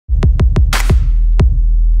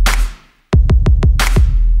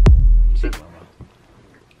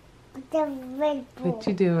The Red Bull. What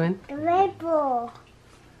you doing? The Red Bull.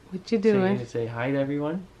 What you doing? Say hi to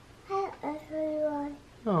everyone. Hi, everyone.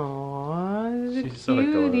 Aww, She's so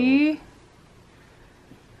cutie. adorable. You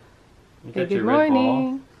Hey, got good your red ball.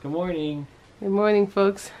 morning. Good morning. Good morning,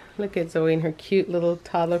 folks. Look at Zoe in her cute little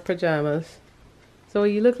toddler pajamas.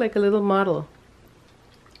 Zoe, you look like a little model.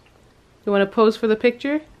 You want to pose for the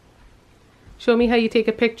picture? Show me how you take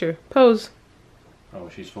a picture. Pose. Oh,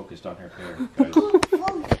 she's focused on her hair, guys.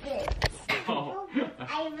 Oh.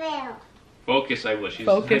 I will. Focus, I will. She's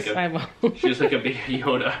Focus, like I will. she's like a baby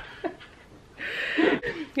Yoda.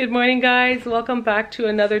 Good morning, guys. Welcome back to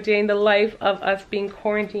another day in the life of us being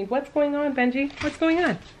quarantined. What's going on, Benji? What's going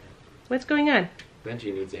on? What's going on?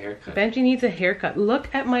 Benji needs a haircut. Benji needs a haircut. Look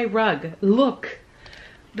at my rug. Look.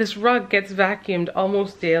 This rug gets vacuumed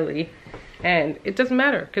almost daily. And it doesn't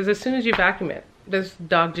matter because as soon as you vacuum it, this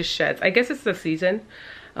dog just sheds. I guess it's the season.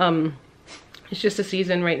 It's just a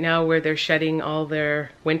season right now where they're shedding all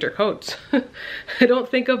their winter coats. I don't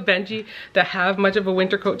think of Benji to have much of a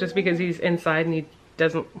winter coat just because he's inside and he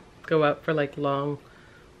doesn't go out for like long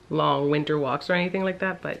winter walks or anything like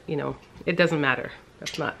that. But you know, it doesn't matter.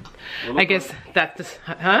 That's not, well, I guess that's just,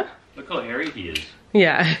 huh? Look how hairy he is.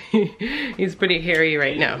 Yeah, he's pretty hairy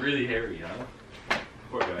right now. He's really hairy, huh?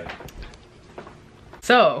 Poor guy.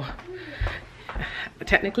 So,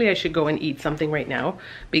 technically I should go and eat something right now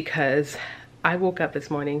because I woke up this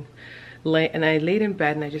morning and I laid in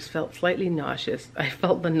bed and I just felt slightly nauseous. I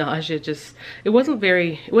felt the nausea just, it wasn't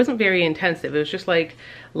very intensive. It was just like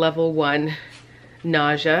level 1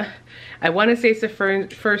 nausea. I want to say it's the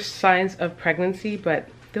first signs of pregnancy, but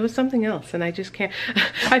there was something else and I just can't.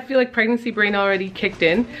 I feel like pregnancy brain already kicked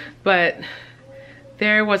in, but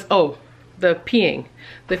there was, oh, the peeing,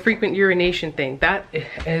 the frequent urination thing, that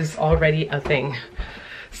is already a thing.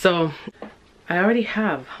 So I already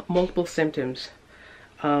have multiple symptoms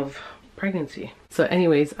of pregnancy. So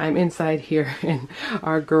anyways, I'm inside here in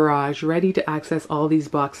our garage ready to access all these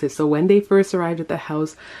boxes. So when they first arrived at the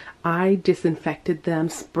house, I disinfected them,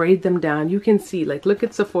 sprayed them down. You can see, like, look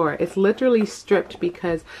at Sephora. It's literally stripped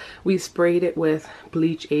because we sprayed it with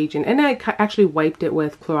bleach agent. And I actually wiped it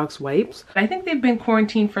with Clorox wipes. I think they've been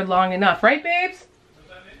quarantined for long enough. Right, babes?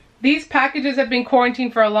 These packages have been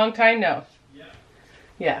quarantined for a long time now. Yeah.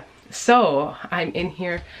 Yeah. So I'm in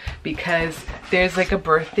here because there's like a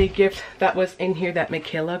birthday gift that was in here that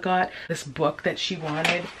Michaela got. This book that she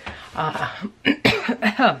wanted. Oh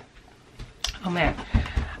man.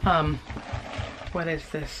 What is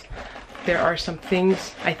this? There are some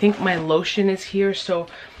things. I think my lotion is here. So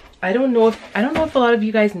I don't know if a lot of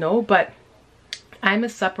you guys know, but I'm a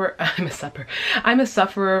sufferer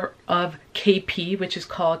of KP, which is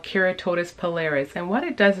called keratosis pilaris. And what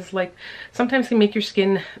it does is, like, sometimes can make your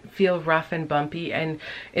skin feel rough and bumpy, and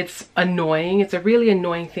it's annoying. It's a really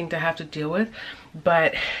annoying thing to have to deal with.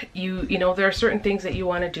 But you know, there are certain things that you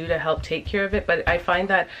want to do to help take care of it, but I find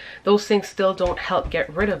that those things still don't help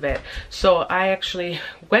get rid of it. So I actually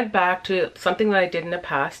went back to something that I did in the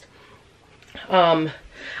past.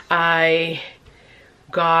 I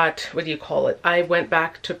got, what do you call it? I went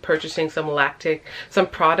back to purchasing some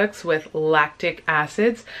products with lactic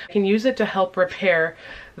acids. I can use it to help repair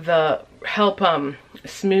smooth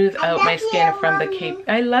out my skin from the KP.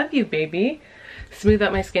 I love you, baby. Smooth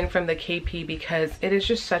out my skin from the KP because it is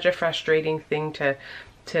just such a frustrating thing to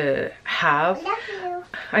have. I love you.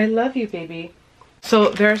 I love you, baby. So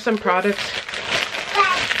there are some products.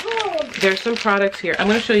 There's some products here. I'm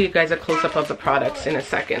going to show you guys a close-up of the products in a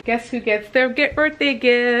second. Guess who gets their birthday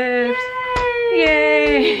gifts?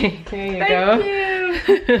 Yay! There you go.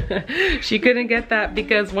 She couldn't get that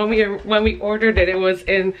because when we ordered it, it was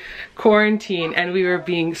in quarantine and we were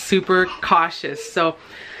being super cautious. So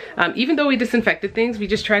even though we disinfected things, we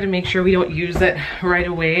just try to make sure we don't use it right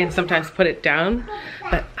away and sometimes put it down.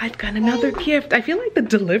 But I've got another gift. I feel like the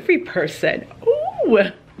delivery person.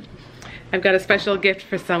 Ooh! I've got a special gift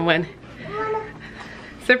for someone.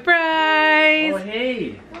 Surprise! Oh,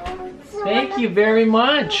 hey. Thank you very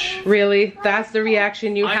much. Really? That's the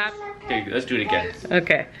reaction you have? Okay, let's do it again.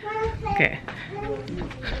 Okay. Okay.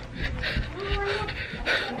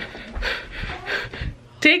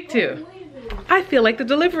 Take 2. I feel like the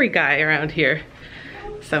delivery guy around here.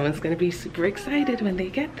 Someone's gonna be super excited when they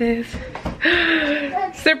get this.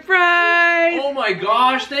 Surprise! Oh my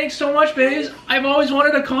gosh, thanks so much, babes. I've always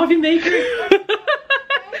wanted a coffee maker.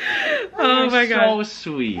 Oh my god. So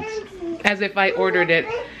sweet. As if I ordered it.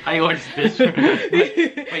 I ordered this.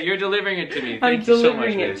 but you're delivering it to me. Thank you so much,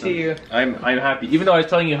 delivering it to you. I'm happy. Even though I was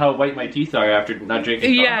telling you how white my teeth are after not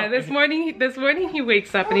drinking coffee. Yeah, this morning he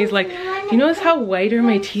wakes up and he's like, you notice how whiter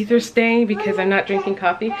my teeth are staying because I'm not drinking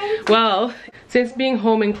coffee? Well, since being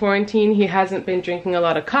home in quarantine, he hasn't been drinking a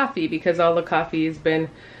lot of coffee because all the coffee has been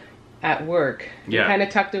at work. Yeah. We kind of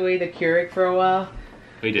tucked away the Keurig for a while.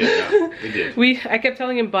 We did, yeah. We did. I kept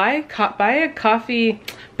telling him, buy a coffee,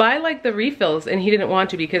 buy like the refills, and he didn't want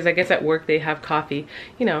to because I guess at work they have coffee.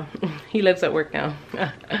 You know, he lives at work now.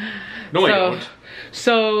 No, I don't.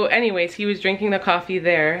 So anyways, he was drinking the coffee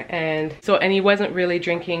there, and he wasn't really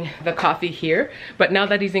drinking the coffee here. But now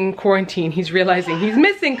that he's in quarantine, he's realizing he's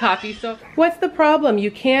missing coffee. So what's the problem?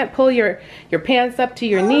 You can't pull your pants up to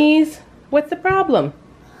your knees. What's the problem?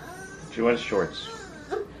 She wants shorts.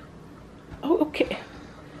 Oh, okay.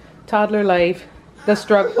 Toddler life, the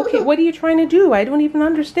struggle. Okay, what are you trying to do? I don't even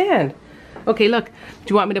understand. Okay, look. Do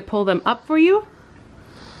you want me to pull them up for you?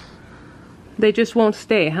 They just won't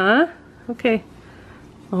stay, huh? Okay.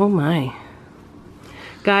 Oh my.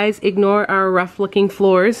 Guys, ignore our rough looking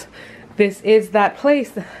floors. This is that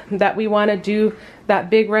place that we want to do that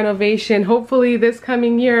big renovation, hopefully this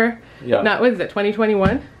coming year. Yeah. Not, what is it,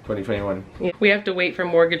 2021? 2021. Yeah. We have to wait for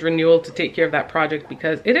mortgage renewal to take care of that project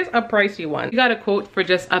because it is a pricey one. We got a quote for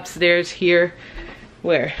just upstairs here,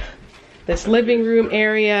 where this living room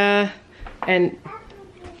area, and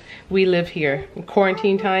we live here. In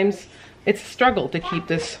quarantine times, it's a struggle to keep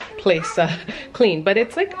this place clean, but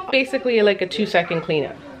it's like basically like a 2-second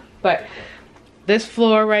cleanup. But this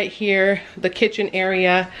floor right here, the kitchen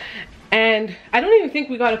area, and I don't even think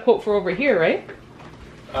we got a quote for over here, right?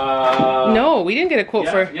 No, we didn't get a quote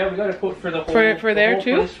for. Yeah, we got a quote for the whole for there whole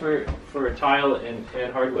too. Place for a tile and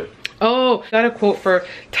hardwood. Oh, got a quote for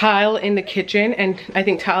tile in the kitchen, and I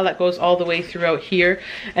think tile that goes all the way throughout here,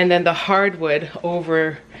 and then the hardwood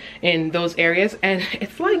over in those areas, and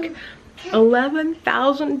it's like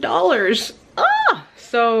 $11,000. Ah,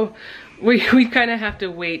 so we kind of have to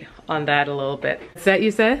wait on that a little bit. Is that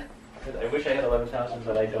you said? I wish I had 11,000,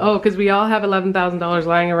 but I don't. Oh, because we all have $11,000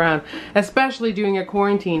 lying around, especially during a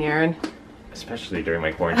quarantine, Aaron. Especially during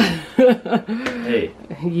my quarantine. Hey,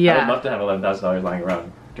 yeah. I would love to have $11,000 lying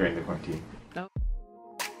around during the quarantine. Oh.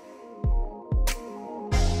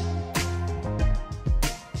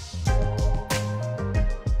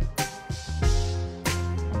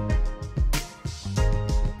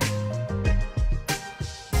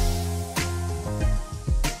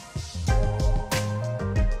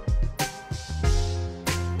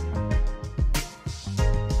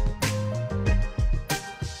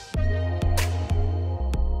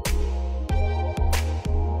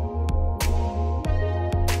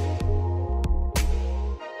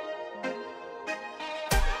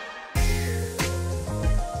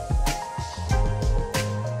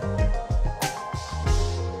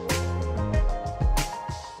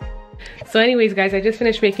 So anyways, guys, I just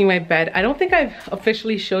finished making my bed. I don't think I've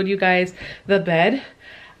officially showed you guys the bed.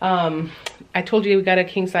 I told you we got a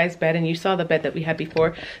king size bed, and you saw the bed that we had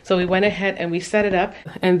before. So we went ahead and we set it up,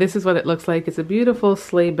 and this is what it looks like. It's a beautiful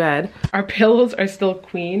sleigh bed. Our pillows are still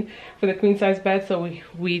queen for the queen size bed, so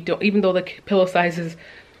we don't, even though the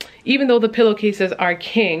pillowcases are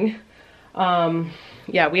king,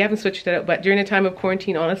 yeah, we haven't switched it up. But during the time of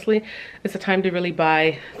quarantine, honestly, it's a time to really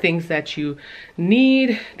buy things that you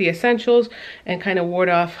need, the essentials, and kind of ward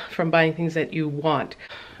off from buying things that you want.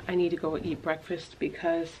 I need to go eat breakfast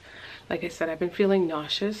because, like I said, I've been feeling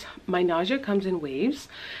nauseous. My nausea comes in waves,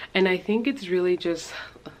 and I think it's really just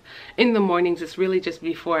in the mornings. It's really just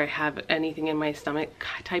before I have anything in my stomach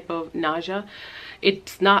type of nausea.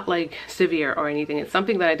 It's not like severe or anything. It's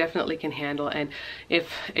something that I definitely can handle, and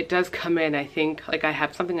if it does come in, I think like I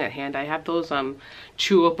have something at hand. I have those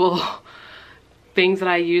chewable things that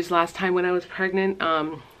I used last time when I was pregnant.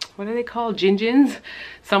 What are they called? Gin-Gins.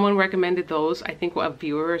 Someone recommended those. I think a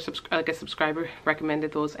viewer, like a subscriber,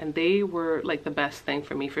 recommended those, and they were like the best thing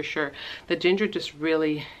for me for sure. The ginger just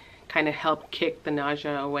really kind of helped kick the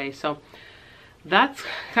nausea away. So that's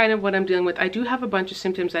kind of what I'm dealing with. I do have a bunch of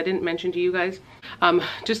symptoms I didn't mention to you guys.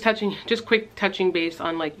 Just quick touching base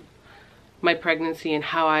on like my pregnancy and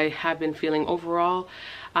how I have been feeling overall.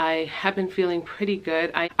 I have been feeling pretty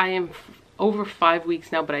good. I am over 5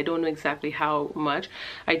 weeks now, but I don't know exactly how much.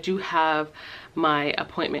 I do have my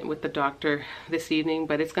appointment with the doctor this evening,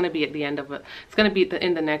 but it's going to be at the end of it. It's going to be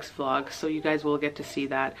in the next vlog, so you guys will get to see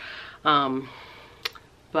that.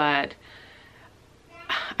 But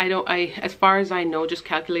as far as I know, just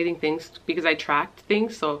calculating things because I tracked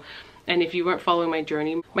things. So, and if you weren't following my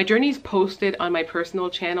journey is posted on my personal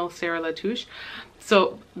channel, Sarah Latouche.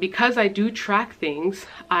 So because I do track things,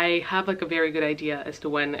 I have like a very good idea as to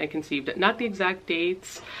when I conceived it. Not the exact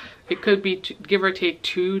dates. It could be give or take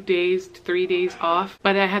 2 days, 3 days off,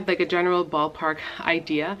 but I had like a general ballpark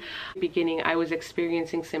idea. Beginning, I was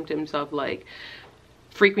experiencing symptoms of like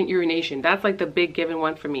frequent urination. That's like the big given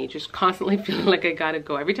one for me. Just constantly feeling like I gotta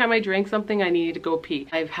go. Every time I drank something, I needed to go pee.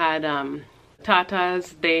 I've had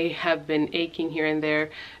tatas. They have been aching here and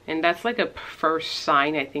there, and that's like a first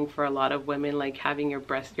sign, I think, for a lot of women, like having your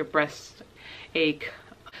breast ache.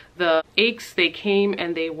 The aches, they came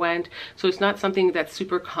and they went, so it's not something that's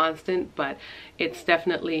super constant, but it's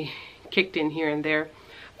definitely kicked in here and there.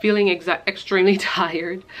 Feeling extremely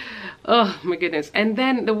tired. Oh my goodness. And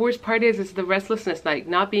then the worst part is the restlessness, like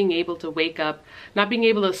not being able to wake up, not being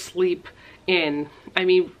able to sleep in. I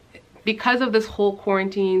mean, because of this whole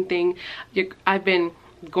quarantine thing, I've been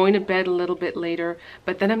going to bed a little bit later,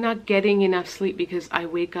 but then I'm not getting enough sleep because I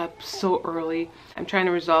wake up so early. I'm trying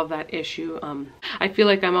to resolve that issue. I feel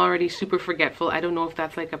like I'm already super forgetful. I don't know if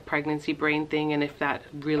that's like a pregnancy brain thing and if that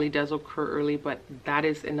really does occur early, but that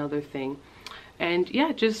is another thing. And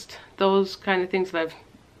yeah, just those kind of things that I've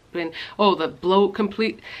been, oh, the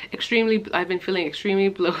I've been feeling extremely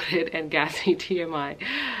bloated and gassy, TMI.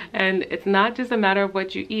 And it's not just a matter of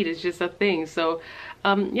what you eat, it's just a thing. So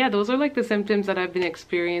yeah, those are like the symptoms that I've been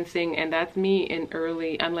experiencing, and that's me in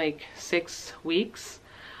I'm like 6 weeks.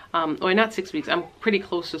 Or not 6 weeks, I'm pretty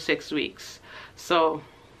close to 6 weeks. So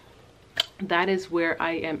that is where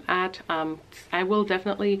I am at. I will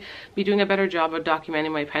definitely be doing a better job of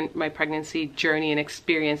documenting my pregnancy journey and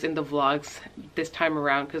experience in the vlogs this time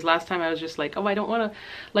around, because last time I was just like, oh, I don't want to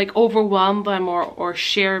like overwhelm them or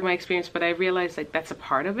share my experience, but I realized like that's a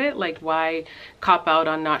part of it. Like, why cop out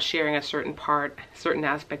on not sharing a certain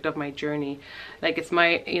aspect of my journey? Like, it's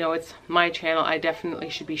my, you know, it's my channel. I definitely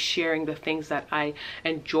should be sharing the things that I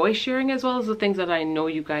enjoy sharing, as well as the things that I know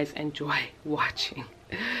you guys enjoy watching.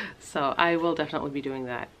 So I will definitely be doing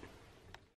that.